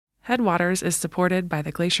Headwaters is supported by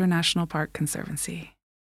the Glacier National Park Conservancy.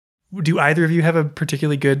 Do either of you have a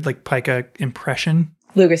particularly good pika impression?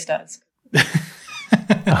 Lucas does.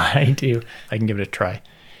 I do. I can give it a try.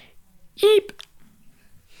 Eep.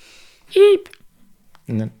 Eep.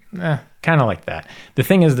 And then, kind of like that. The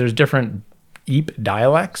thing is, there's different eep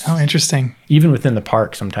dialects. Oh, interesting. Even within the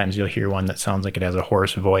park, sometimes you'll hear one that sounds like it has a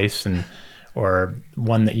hoarse voice, or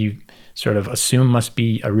one that you sort of assume must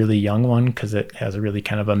be a really young one because it has a really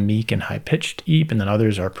kind of a meek and high-pitched eep, and then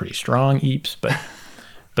others are pretty strong eeps,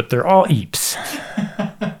 but they're all eeps.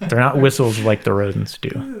 They're not whistles like the rodents do.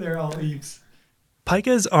 They're all eeps.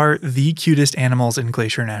 Pikas are the cutest animals in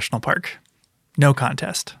Glacier National Park. No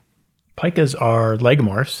contest. Pikas are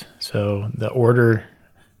lagomorphs, so the order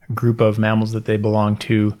group of mammals that they belong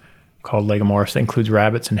to called lagomorphs includes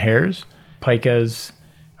rabbits and hares. Pikas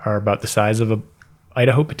are about the size of a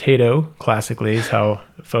Idaho potato, classically, is how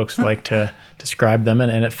folks like to describe them,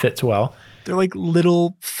 and it fits well. They're like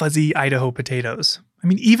little fuzzy Idaho potatoes. I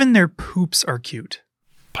mean, even their poops are cute.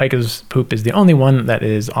 Pika's poop is the only one that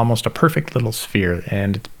is almost a perfect little sphere,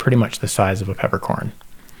 and it's pretty much the size of a peppercorn.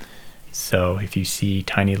 So if you see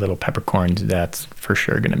tiny little peppercorns, that's for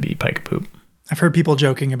sure going to be pika poop. I've heard people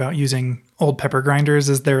joking about using old pepper grinders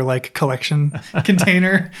as their collection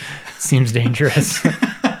container. Seems dangerous.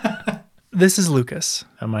 This is Lucas.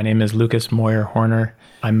 My name is Lucas Moyer Horner.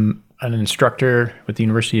 I'm an instructor with the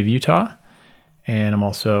University of Utah, and I'm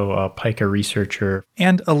also a pika researcher.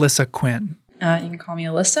 And Alyssa Quinn. You can call me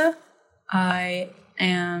Alyssa. I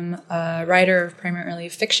am a writer of primarily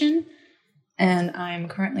fiction, and I'm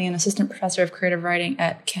currently an assistant professor of creative writing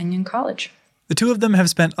at Kenyon College. The two of them have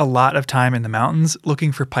spent a lot of time in the mountains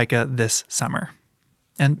looking for pika this summer.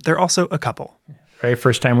 And they're also a couple. Very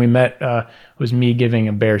first time we met was me giving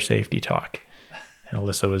a bear safety talk, and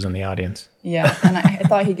Alyssa was in the audience. Yeah, and I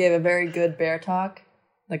thought he gave a very good bear talk,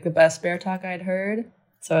 like the best bear talk I'd heard.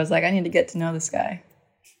 So I was like, I need to get to know this guy.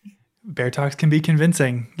 Bear talks can be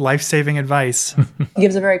convincing, life-saving advice. He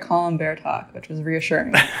gives a very calm bear talk, which was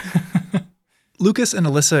reassuring. Lucas and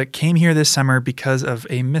Alyssa came here this summer because of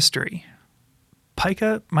a mystery.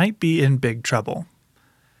 Pika might be in big trouble.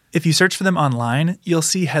 If you search for them online, you'll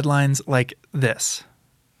see headlines like this.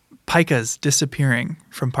 Pikas disappearing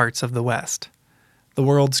from parts of the West. The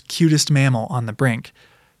world's cutest mammal on the brink.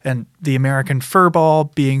 And the American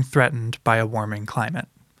furball being threatened by a warming climate.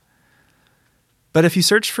 But if you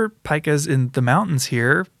search for pikas in the mountains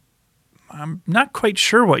here, I'm not quite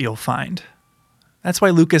sure what you'll find. That's why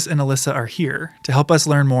Lucas and Alyssa are here, to help us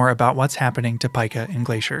learn more about what's happening to pika in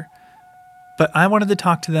Glacier. But I wanted to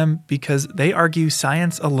talk to them because they argue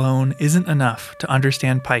science alone isn't enough to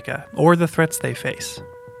understand pika or the threats they face.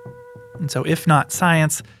 And so if not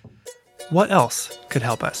science, what else could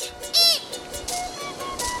help us?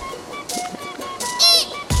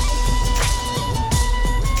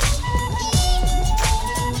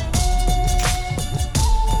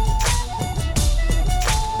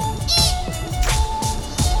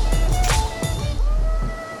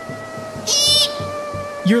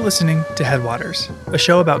 You're listening to Headwaters, a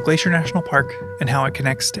show about Glacier National Park and how it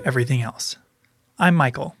connects to everything else. I'm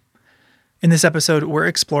Michael. In this episode, we're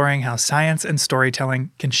exploring how science and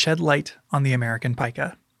storytelling can shed light on the American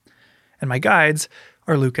pika. And my guides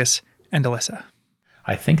are Lucas and Alyssa.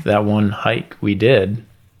 I think that one hike we did,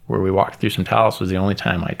 where we walked through some talus, was the only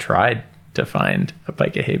time I tried to find a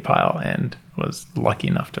pika hay pile and was lucky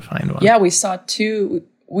enough to find one. Yeah, we saw two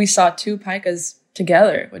pikas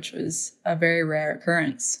together, which was a very rare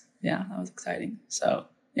occurrence. Yeah, that was exciting. So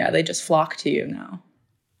yeah, they just flock to you now.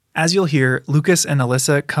 As you'll hear, Lucas and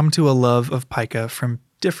Alyssa come to a love of pika from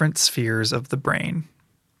different spheres of the brain.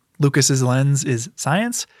 Lucas's lens is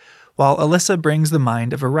science, while Alyssa brings the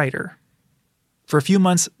mind of a writer. For a few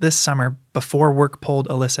months this summer, before work pulled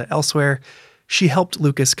Alyssa elsewhere, she helped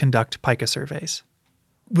Lucas conduct pika surveys.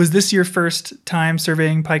 Was this your first time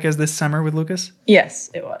surveying pikas this summer with Lucas? Yes,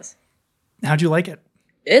 it was. How'd you like it?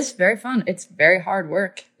 It's very fun. It's very hard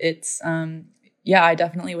work. It's, I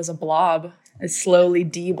definitely was a blob. I slowly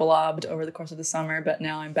de-blobbed over the course of the summer, but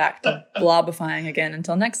now I'm back to blobifying again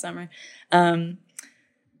until next summer.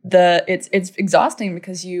 It's exhausting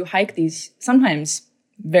because you hike these sometimes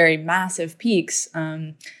very massive peaks,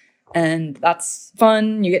 and that's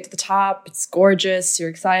fun. You get to the top, it's gorgeous, you're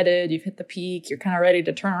excited, you've hit the peak, you're kind of ready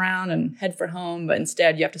to turn around and head for home, but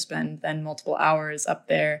instead you have to spend then multiple hours up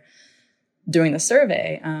there doing the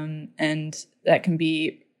survey, and that can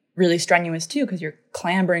be really strenuous too because you're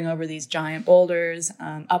clambering over these giant boulders,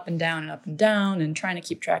 up and down and up and down, and trying to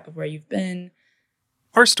keep track of where you've been.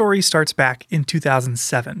 Our story starts back in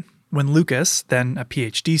 2007 when Lucas, then a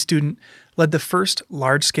PhD student, led the first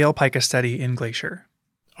large-scale pika study in Glacier.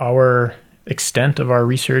 Our extent of our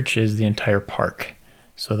research is the entire park.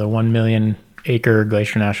 So the 1 million acre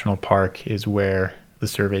Glacier National Park is where the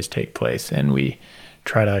surveys take place, and we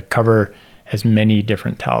try to cover as many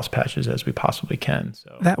different talus patches as we possibly can.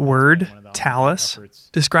 So that word, talus,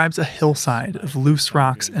 describes a hillside of loose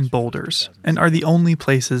rocks and boulders, and are the only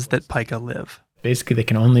places that pika live. Basically, they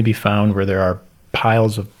can only be found where there are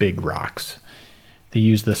piles of big rocks. They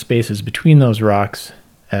use the spaces between those rocks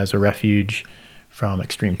as a refuge from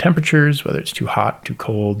extreme temperatures, whether it's too hot, too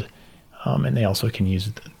cold, and they also can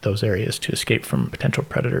use those areas to escape from potential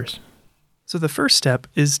predators. So the first step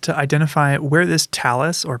is to identify where this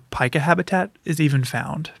talus or pika habitat is even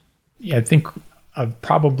found. Yeah, I think I've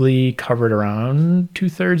probably covered around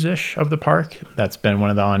 2/3-ish of the park. That's been one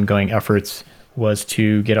of the ongoing efforts, was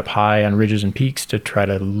to get up high on ridges and peaks to try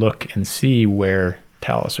to look and see where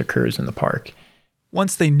talus occurs in the park.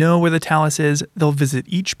 Once they know where the talus is, they'll visit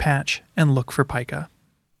each patch and look for pika.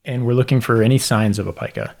 And we're looking for any signs of a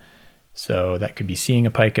pika. So that could be seeing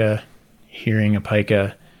a pika, hearing a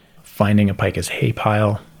pika, finding a pika's hay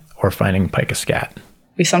pile, or finding pika scat.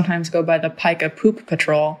 We sometimes go by the pika poop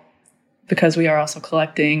patrol because we are also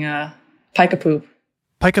collecting pika poop.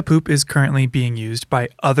 Pika poop is currently being used by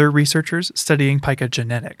other researchers studying pika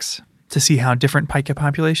genetics to see how different pika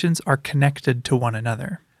populations are connected to one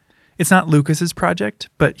another. It's not Lucas's project,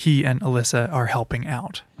 but he and Alyssa are helping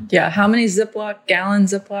out. Yeah, how many gallon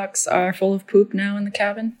Ziplocs are full of poop now in the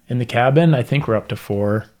cabin? In the cabin, I think we're up to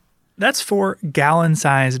 4. That's 4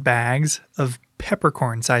 gallon-sized bags of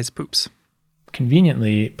peppercorn-sized poops.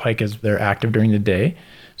 Conveniently, pikas, they're active during the day,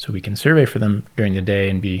 so we can survey for them during the day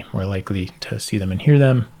and be more likely to see them and hear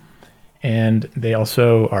them. And they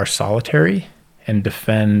also are solitary and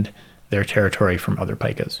defend their territory from other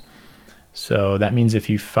pikas. So that means if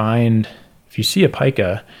you see a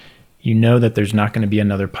pika, you know that there's not going to be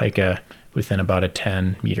another pika within about a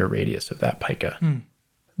 10-meter radius of that pika.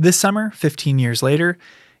 This summer, 15 years later,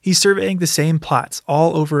 he's surveying the same plots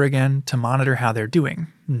all over again to monitor how they're doing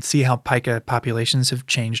and see how pika populations have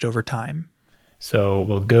changed over time. So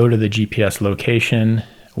we'll go to the GPS location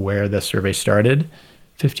where the survey started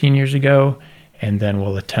 15 years ago, and then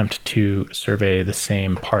we'll attempt to survey the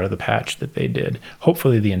same part of the patch that they did,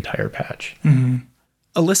 hopefully the entire patch. Mm-hmm.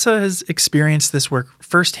 Alyssa has experienced this work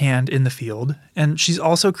firsthand in the field, and she's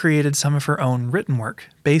also created some of her own written work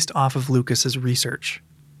based off of Lucas's research,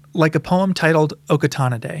 like a poem titled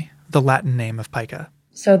Okatanidae, the Latin name of pika.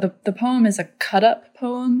 So the poem is a cut-up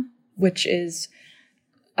poem, which is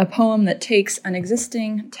a poem that takes an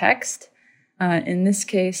existing text. In this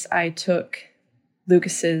case, I took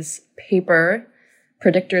Lucas's paper,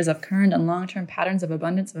 Predictors of Current and Long-Term Patterns of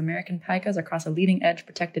Abundance of American Pikas Across a Leading Edge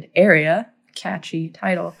Protected Area. Catchy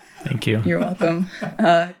title. Thank you. You're welcome.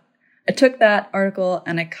 I took that article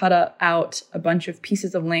and I cut out a bunch of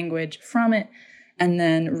pieces of language from it and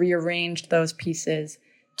then rearranged those pieces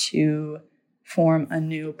to form a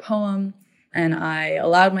new poem. And I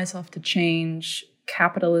allowed myself to change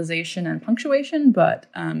capitalization and punctuation, but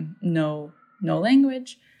no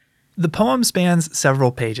language. The poem spans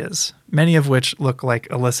several pages, many of which look like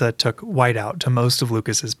Alyssa took whiteout to most of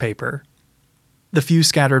Lucas's paper. The few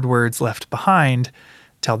scattered words left behind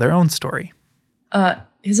tell their own story.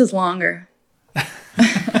 His is longer.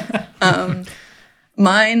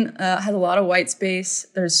 Mine has a lot of white space.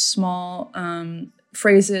 There's small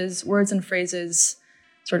phrases, words and phrases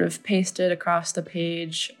sort of pasted across the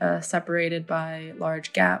page, separated by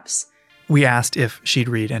large gaps. We asked if she'd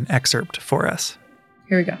read an excerpt for us.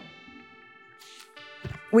 Here we go.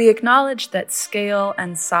 We acknowledge that scale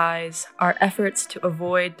and size are efforts to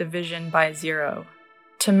avoid division by zero,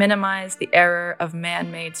 to minimize the error of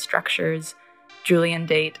man-made structures, Julian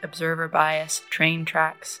date, observer bias, train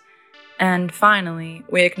tracks. And finally,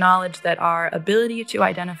 we acknowledge that our ability to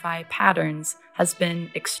identify patterns has been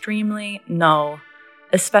extremely null,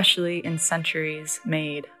 especially in centuries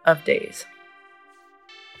made of days.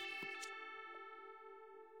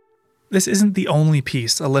 This isn't the only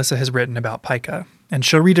piece Alyssa has written about pika, and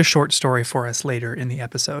she'll read a short story for us later in the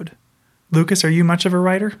episode. Lucas, are you much of a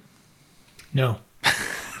writer? No.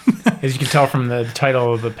 As you can tell from the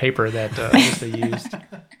title of the paper that Alyssa used.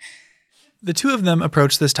 The two of them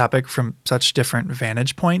approach this topic from such different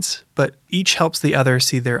vantage points, but each helps the other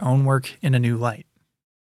see their own work in a new light.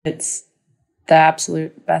 It's the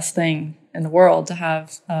absolute best thing in the world to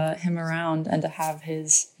have him around and to have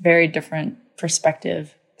his very different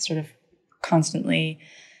perspective sort of constantly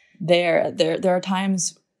there. There are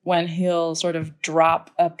times when he'll sort of drop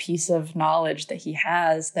a piece of knowledge that he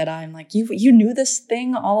has that I'm like, you knew this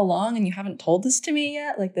thing all along and you haven't told this to me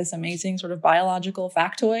yet? Like this amazing sort of biological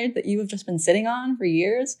factoid that you have just been sitting on for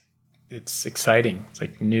years? It's exciting. It's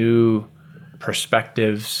like new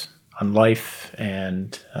perspectives on life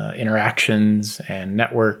and interactions and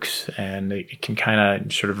networks, and it can kind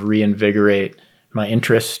of sort of reinvigorate my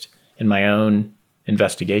interest in my own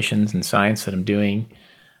investigations and science that I'm doing,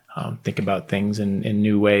 think about things in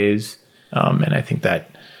new ways, and I think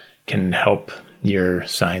that can help your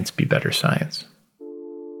science be better science.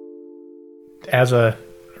 As a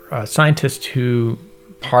scientist who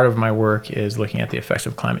part of my work is looking at the effects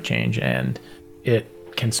of climate change, and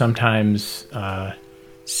it can sometimes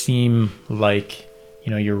seem like,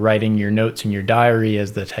 you know, you're writing your notes in your diary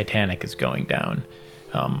as the Titanic is going down,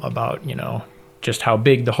 about, you know, just how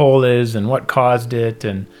big the hole is and what caused it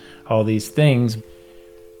and all these things.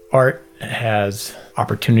 Art has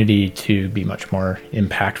opportunity to be much more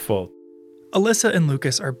impactful. Alyssa and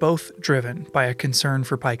Lucas are both driven by a concern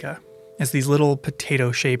for pika, as these little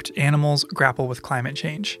potato-shaped animals grapple with climate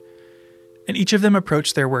change. And each of them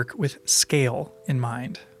approach their work with scale in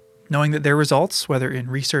mind, knowing that their results, whether in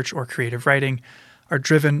research or creative writing, are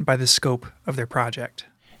driven by the scope of their project.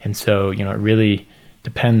 And so, you know, it really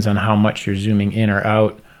depends on how much you're zooming in or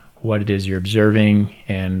out, what it is you're observing,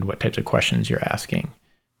 and what types of questions you're asking.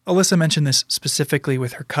 Alyssa mentioned this specifically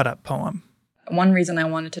with her cut-up poem. One reason I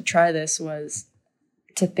wanted to try this was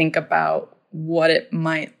to think about what it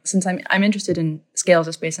might, since I'm interested in scales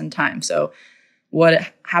of space and time. So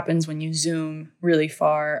what happens when you zoom really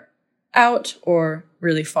far out or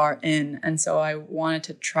really far in. And so I wanted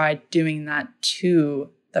to try doing that to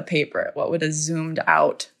the paper. What would a zoomed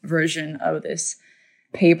out version of this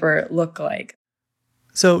paper look like?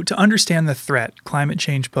 So to understand the threat climate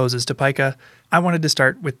change poses to pika, I wanted to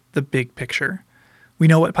start with the big picture. We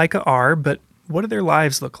know what pika are, but what do their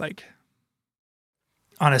lives look like?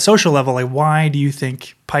 On a social level, like, why do you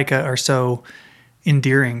think pika are so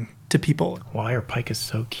endearing to people? Why are pikas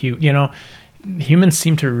so cute? You know, humans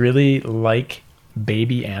seem to really like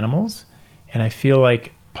baby animals, and I feel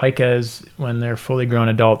like pikas, when they're fully grown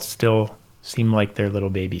adults, still seem like they're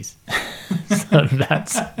little babies. So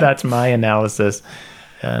that's my analysis.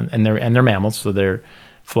 And they're mammals, so they're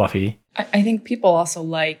fluffy. I think people also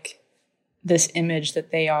like this image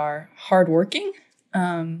that they are hardworking.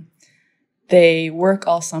 They work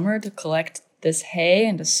all summer to collect this hay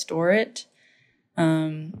and to store it.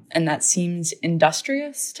 And that seems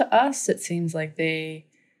industrious to us. It seems like they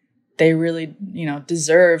really, you know,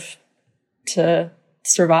 deserve to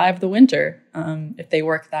survive the winter if they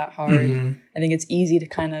work that hard. Mm-hmm. I think it's easy to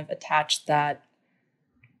kind of attach that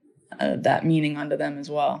meaning onto them as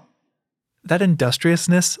well. That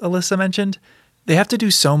industriousness Alyssa mentioned, they have to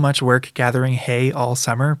do so much work gathering hay all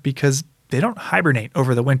summer because they don't hibernate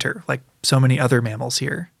over the winter like so many other mammals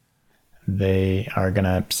here. They are going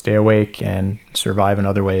to stay awake and survive in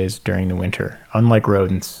other ways during the winter, unlike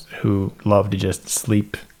rodents who love to just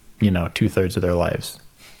sleep, you know, 2/3 of their lives,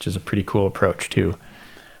 which is a pretty cool approach too.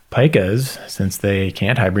 Pikas, since they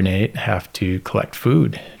can't hibernate, have to collect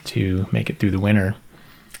food to make it through the winter.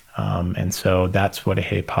 And so that's what a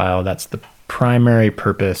hay pile, that's the primary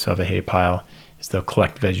purpose of a hay pile, is they'll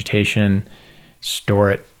collect vegetation,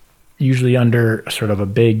 store it usually under sort of a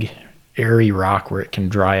big airy rock where it can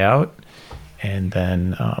dry out, and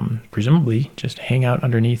then presumably just hang out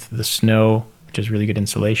underneath the snow, which is really good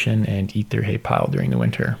insulation, and eat their hay pile during the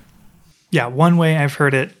winter. Yeah, one way I've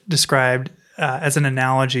heard it described as an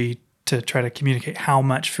analogy to try to communicate how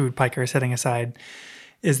much food pika are setting aside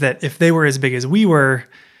is that if they were as big as we were,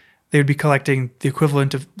 they would be collecting the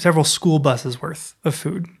equivalent of several school buses worth of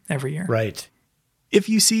food every year. Right. If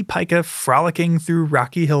you see pika frolicking through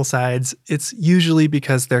rocky hillsides, it's usually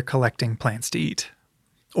because they're collecting plants to eat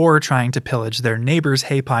or trying to pillage their neighbors'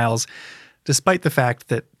 hay piles, despite the fact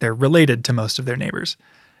that they're related to most of their neighbors.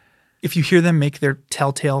 If you hear them make their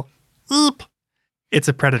telltale oop, it's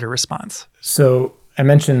a predator response. So I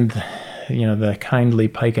mentioned, you know, the kindly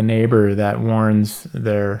pika neighbor that warns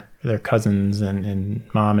their cousins and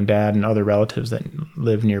mom and dad and other relatives that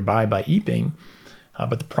live nearby by eeping.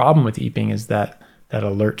 But the problem with eeping is that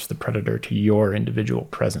alerts the predator to your individual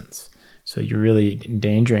presence. So you're really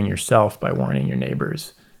endangering yourself by warning your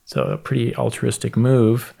neighbors. So a pretty altruistic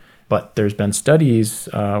move. But there's been studies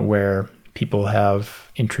where people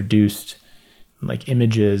have introduced like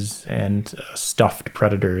images and stuffed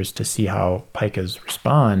predators to see how pikas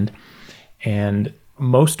respond. And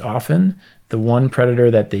most often, the one predator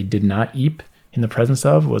that they did not eep in the presence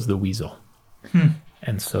of was the weasel.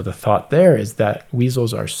 And so the thought there is that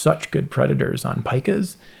weasels are such good predators on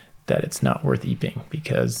pikas that it's not worth eeping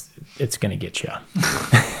because it's going to get you.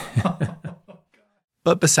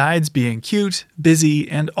 But besides being cute, busy,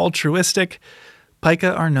 and altruistic,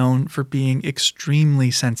 pika are known for being extremely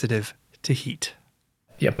sensitive to heat.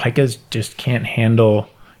 pikas just can't handle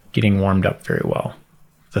getting warmed up very well.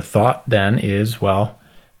 The thought then is, well,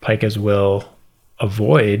 pikas will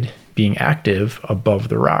avoid being active above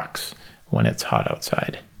the rocks when it's hot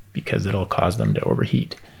outside because it'll cause them to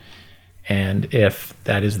overheat. And if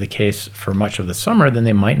that is the case for much of the summer, then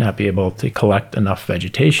they might not be able to collect enough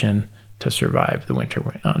vegetation to survive the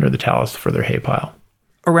winter under the talus for their hay pile.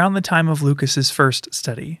 Around the time of Lucas's first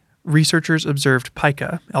study, researchers observed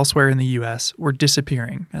pika elsewhere in the U.S. were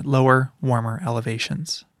disappearing at lower, warmer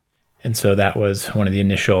elevations. And so that was one of the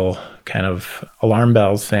initial kind of alarm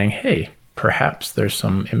bells saying, hey, perhaps there's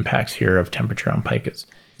some impacts here of temperature on pikas.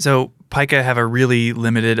 So pika have a really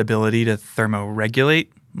limited ability to thermoregulate.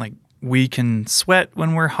 Like, we can sweat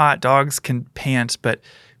when we're hot, dogs can pant, but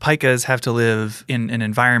pikas have to live in an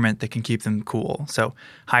environment that can keep them cool. So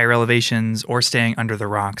higher elevations or staying under the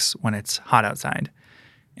rocks when it's hot outside.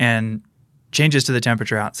 And changes to the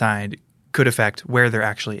temperature outside could affect where they're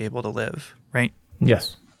actually able to live, right?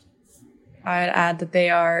 Yes. I'd add that they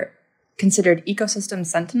are considered ecosystem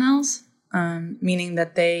sentinels, meaning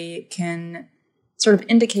that they can sort of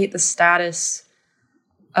indicate the status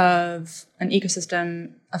of an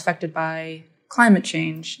ecosystem affected by climate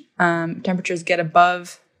change. Temperatures get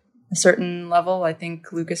above a certain level. I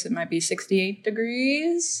think, Lucas, it might be 68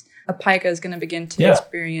 degrees. A pika is going to begin to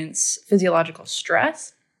experience physiological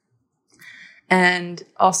stress. And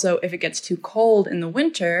also, if it gets too cold in the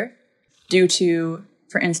winter, due to,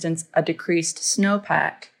 for instance, a decreased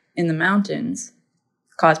snowpack in the mountains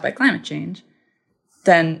caused by climate change,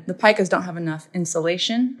 then the pikas don't have enough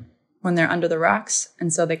insulation when they're under the rocks,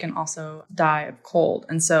 and so they can also die of cold.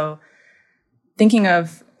 And so thinking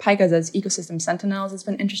of pikas as ecosystem sentinels has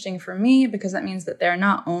been interesting for me because that means that they're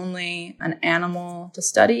not only an animal to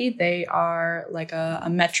study, they are like a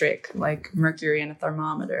metric, like mercury in a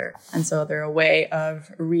thermometer. And so they're a way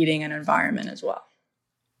of reading an environment as well.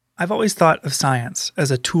 I've always thought of science as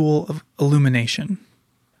a tool of illumination.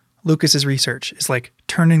 Lucas's research is like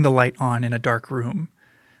turning the light on in a dark room.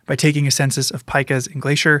 By taking a census of pikas in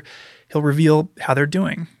Glacier, he'll reveal how they're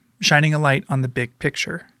doing, shining a light on the big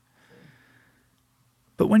picture.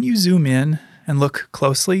 But when you zoom in and look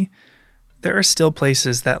closely, there are still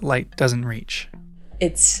places that light doesn't reach.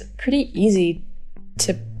 It's pretty easy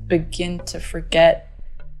to begin to forget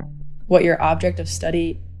what your object of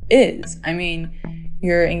study is. I mean,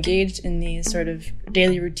 you're engaged in these sort of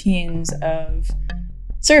daily routines of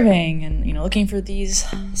surveying and, looking for these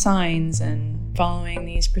signs and following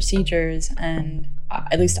these procedures. And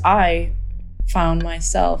at least I found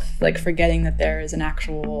myself like forgetting that there is an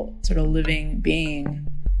actual sort of living being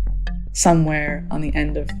somewhere on the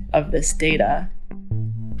end of this data.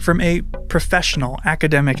 From a professional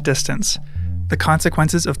academic distance, the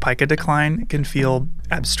consequences of pika decline can feel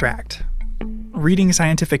abstract. Reading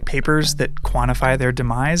scientific papers that quantify their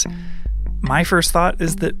demise, my first thought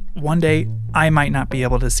is that one day I might not be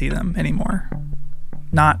able to see them anymore.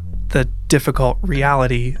 Not the difficult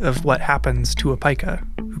reality of what happens to a pika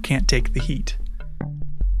who can't take the heat.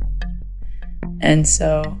 And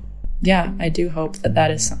so, yeah, I do hope that that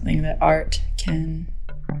is something that art can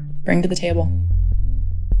bring to the table.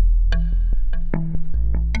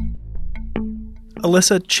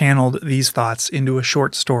 Alyssa channeled these thoughts into a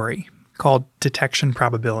short story called Detection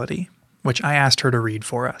Probability, which I asked her to read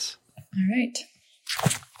for us. All right.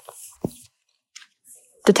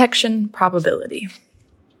 Detection Probability.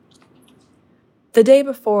 The day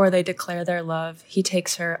before they declare their love, he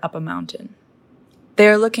takes her up a mountain. They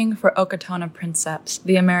are looking for Okatona princeps,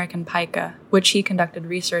 the American pika, which he conducted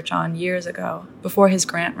research on years ago, before his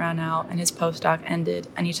grant ran out and his postdoc ended,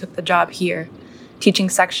 and he took the job here, teaching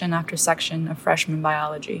section after section of freshman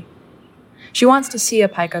biology. She wants to see a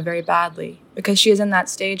pika very badly, because she is in that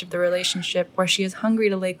stage of the relationship where she is hungry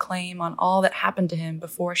to lay claim on all that happened to him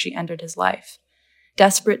before she entered his life,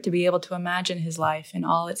 desperate to be able to imagine his life in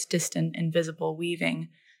all its distant, invisible weaving,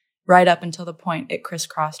 right up until the point it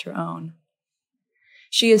crisscrossed her own.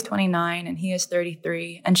 She is 29 and he is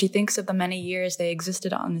 33, and she thinks of the many years they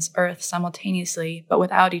existed on this earth simultaneously, but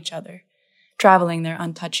without each other, traveling their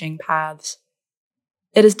untouching paths.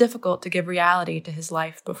 It is difficult to give reality to his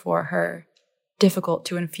life before her, difficult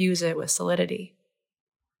to infuse it with solidity.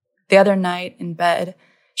 The other night, in bed,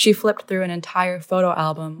 she flipped through an entire photo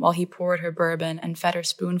album while he poured her bourbon and fed her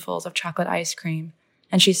spoonfuls of chocolate ice cream,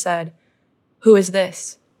 and she said, "Who is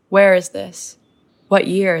this? Where is this? What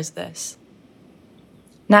year is this?"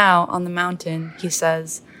 Now, on the mountain, he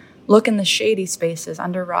says, look in the shady spaces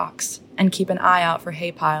under rocks and keep an eye out for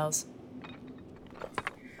hay piles.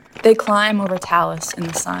 They climb over talus in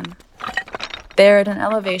the sun. They're at an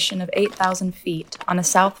elevation of 8,000 feet on a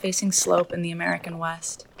south-facing slope in the American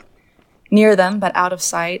West. Near them, but out of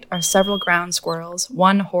sight, are several ground squirrels,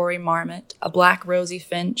 one hoary marmot, a black rosy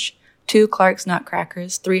finch, 2 Clark's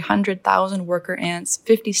nutcrackers, 300,000 worker ants,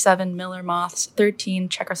 57 miller moths, 13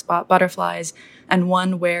 checker spot butterflies, and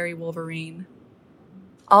 1 wary wolverine.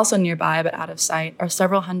 Also nearby, but out of sight, are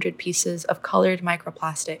several hundred pieces of colored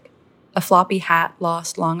microplastic, a floppy hat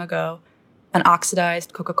lost long ago, an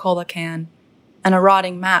oxidized Coca-Cola can, and a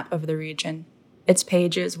rotting map of the region, its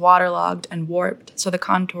pages waterlogged and warped so the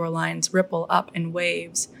contour lines ripple up in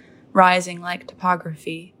waves, rising like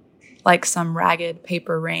topography, like some ragged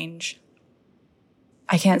paper range.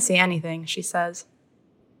 "I can't see anything," she says.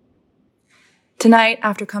 Tonight,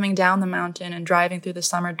 after coming down the mountain and driving through the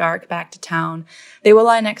summer dark back to town, they will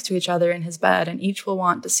lie next to each other in his bed, and each will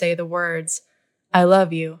want to say the words, "I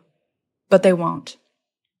love you," but they won't.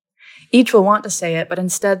 Each will want to say it, but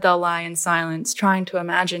instead they'll lie in silence, trying to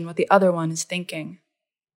imagine what the other one is thinking.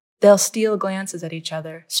 They'll steal glances at each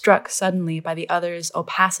other, struck suddenly by the other's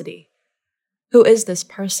opacity. Who is this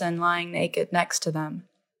person lying naked next to them?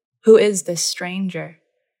 Who is this stranger?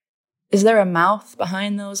 Is there a mouth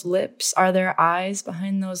behind those lips? Are there eyes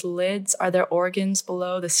behind those lids? Are there organs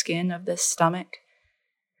below the skin of this stomach?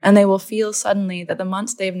 And they will feel suddenly that the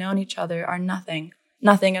months they've known each other are nothing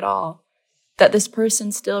at all. That this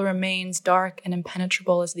person still remains dark and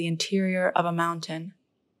impenetrable as the interior of a mountain.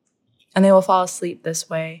 And they will fall asleep this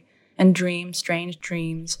way and dream strange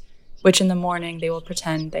dreams, which in the morning they will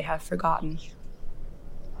pretend they have forgotten.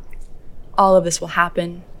 All of this will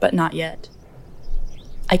happen, but not yet.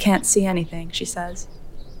 "I can't see anything," she says.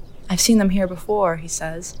 "I've seen them here before," he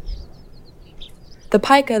says. The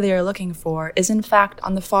pika they are looking for is in fact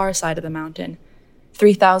on the far side of the mountain,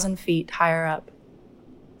 3,000 feet higher up.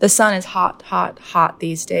 The sun is hot, hot, hot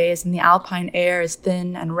these days, and the Alpine air is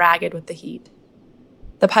thin and ragged with the heat.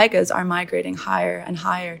 The pikas are migrating higher and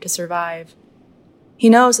higher to survive. He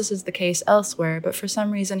knows this is the case elsewhere, but for some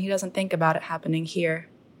reason he doesn't think about it happening here.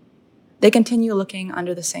 They continue looking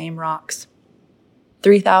under the same rocks.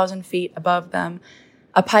 3,000 feet above them,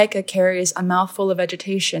 a pika carries a mouthful of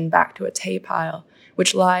vegetation back to its hay pile,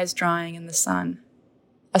 which lies drying in the sun,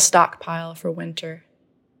 a stockpile for winter.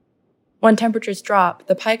 When temperatures drop,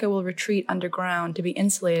 the pika will retreat underground to be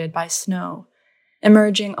insulated by snow,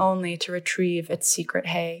 emerging only to retrieve its secret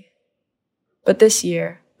hay. But this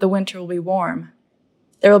year, the winter will be warm.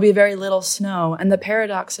 There will be very little snow, and the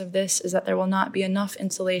paradox of this is that there will not be enough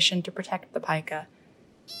insulation to protect the pika.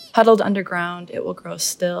 Huddled underground, it will grow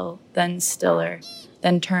still, then stiller,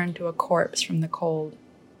 then turn to a corpse from the cold.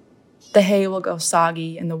 The hay will go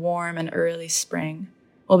soggy in the warm and early spring,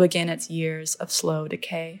 will begin its years of slow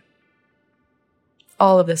decay.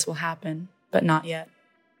 All of this will happen, but not yet.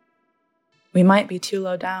 "We might be too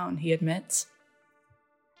low down," he admits.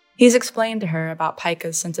 He's explained to her about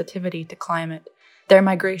pika's sensitivity to climate, their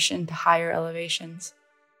migration to higher elevations.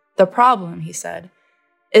 The problem, he said,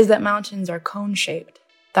 is that mountains are cone-shaped.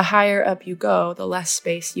 The higher up you go, the less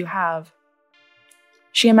space you have.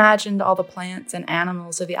 She imagined all the plants and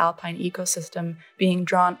animals of the Alpine ecosystem being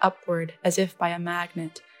drawn upward as if by a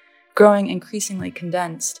magnet, growing increasingly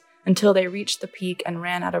condensed until they reached the peak and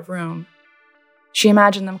ran out of room. She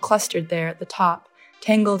imagined them clustered there at the top,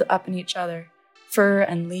 tangled up in each other, fur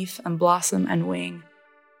and leaf and blossom and wing.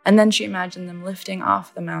 And then she imagined them lifting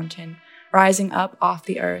off the mountain, rising up off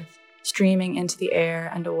the earth, streaming into the air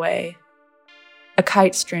and away. A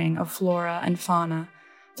kite string of flora and fauna,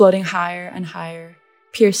 floating higher and higher,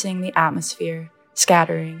 piercing the atmosphere,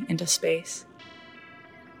 scattering into space.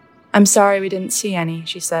 "I'm sorry we didn't see any,"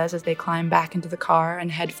 she says as they climb back into the car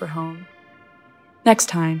and head for home. "Next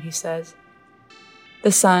time," he says.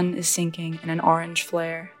 The sun is sinking in an orange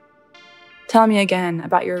flare. "Tell me again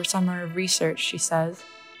about your summer of research," she says.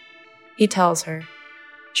 He tells her.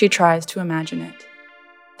 She tries to imagine it.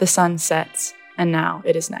 The sun sets, and now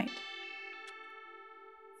it is night.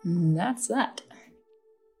 And that's that.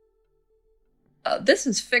 This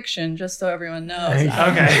is fiction, just so everyone knows. I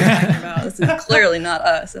don't know what we're talking about. This is clearly not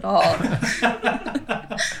us at all.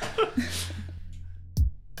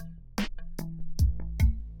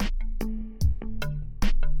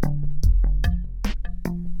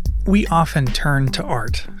 We often turn to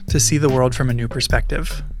art to see the world from a new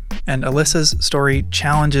perspective. And Alyssa's story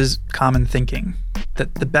challenges common thinking,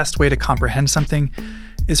 that the best way to comprehend something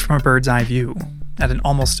is from a bird's eye view, at an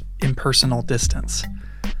almost impersonal distance.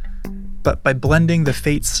 But by blending the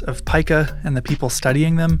fates of pika and the people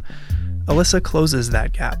studying them, Alyssa closes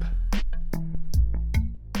that gap.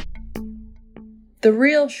 The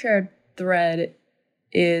real shared thread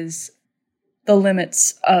is the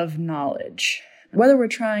limits of knowledge. Whether we're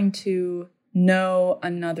trying to know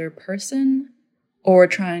another person or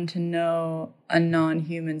trying to know a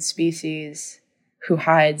non-human species who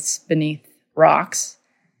hides beneath rocks,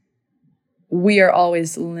 we are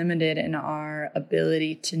always limited in our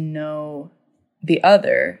ability to know the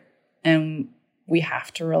other, and we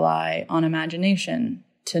have to rely on imagination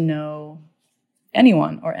to know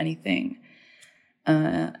anyone or anything.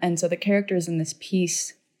 And so the characters in this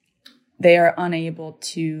piece, they are unable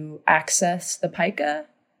to access the pika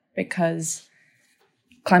because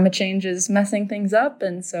climate change is messing things up.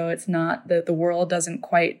 And so it's not that the world doesn't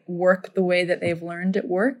quite work the way that they've learned it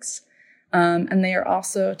works. And they are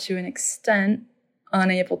also, to an extent,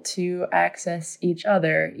 unable to access each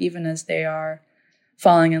other. Even as they are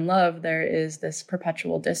falling in love, there is this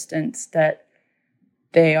perpetual distance that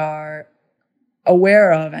they are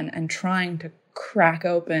aware of and trying to crack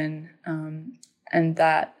open. And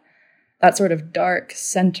that sort of dark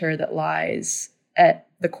center that lies at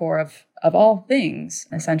the core of all things,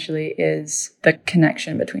 essentially, is the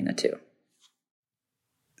connection between the two.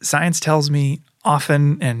 Science tells me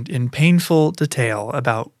often and in painful detail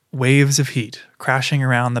about waves of heat crashing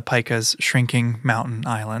around the pika's shrinking mountain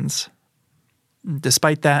islands.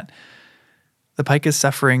 Despite that, the pika's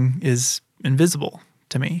suffering is invisible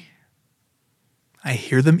to me. I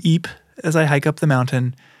hear them eep as I hike up the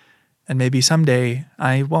mountain, and maybe someday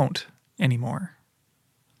I won't anymore.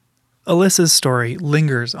 Alyssa's story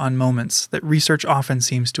lingers on moments that research often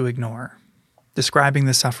seems to ignore, describing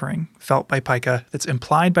the suffering felt by pika that's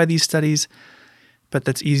implied by these studies, but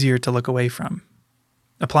that's easier to look away from,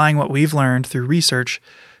 applying what we've learned through research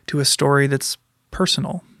to a story that's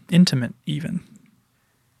personal, intimate even.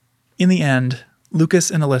 In the end, Lucas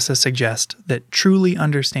and Alyssa suggest that truly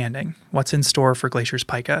understanding what's in store for Glacier's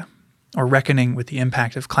pika, or reckoning with the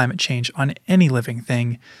impact of climate change on any living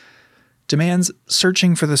thing, demands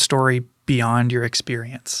searching for the story beyond your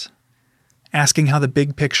experience, asking how the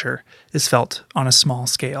big picture is felt on a small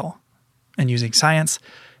scale, and using science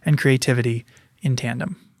and creativity in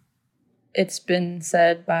tandem. It's been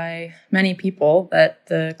said by many people that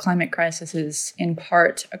the climate crisis is in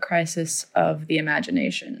part a crisis of the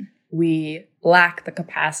imagination. We lack the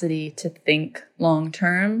capacity to think long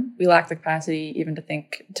term. We lack the capacity even to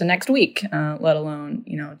think to next week, let alone,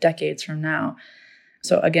 decades from now.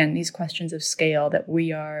 So again, these questions of scale that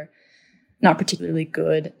we are not particularly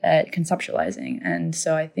good at conceptualizing. And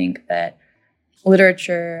so I think that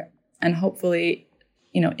literature, and hopefully,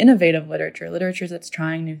 innovative literature that's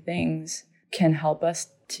trying new things, can help us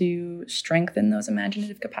to strengthen those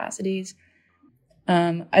imaginative capacities.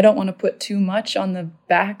 I don't want to put too much on the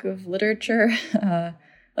back of literature.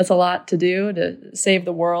 That's a lot to do to save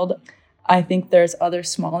the world. I think there's other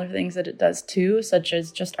smaller things that it does too, such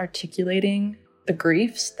as just articulating the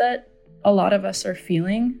griefs that a lot of us are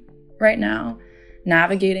feeling right now,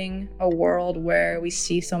 navigating a world where we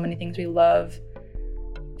see so many things we love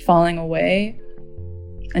falling away,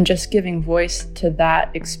 and just giving voice to that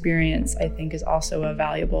experience, I think, is also a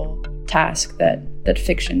valuable task that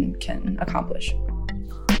fiction can accomplish.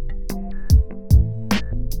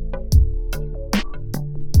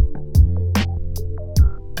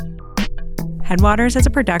 Headwaters is a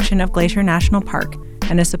production of Glacier National Park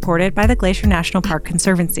and is supported by the Glacier National Park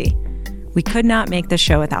Conservancy. We could not make this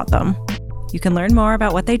show without them. You can learn more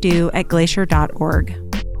about what they do at glacier.org.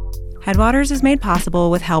 Headwaters is made possible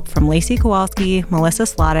with help from Lacey Kowalski, Melissa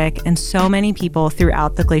Slottick, and so many people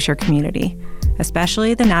throughout the Glacier community,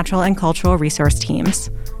 especially the natural and cultural resource teams.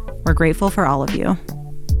 We're grateful for all of you.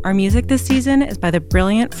 Our music this season is by the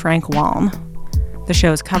brilliant Frank Walm. The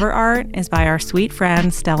show's cover art is by our sweet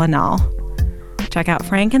friend Stella Nall. Check out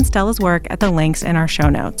Frank and Stella's work at the links in our show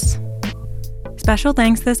notes. Special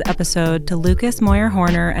thanks this episode to Lucas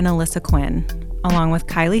Moyer-Horner and Alyssa Quinn, along with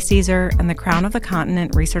Kylie Caesar and the Crown of the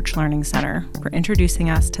Continent Research Learning Center for introducing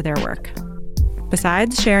us to their work.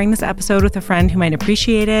 Besides sharing this episode with a friend who might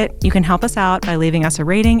appreciate it, you can help us out by leaving us a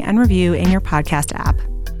rating and review in your podcast app.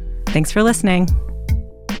 Thanks for listening.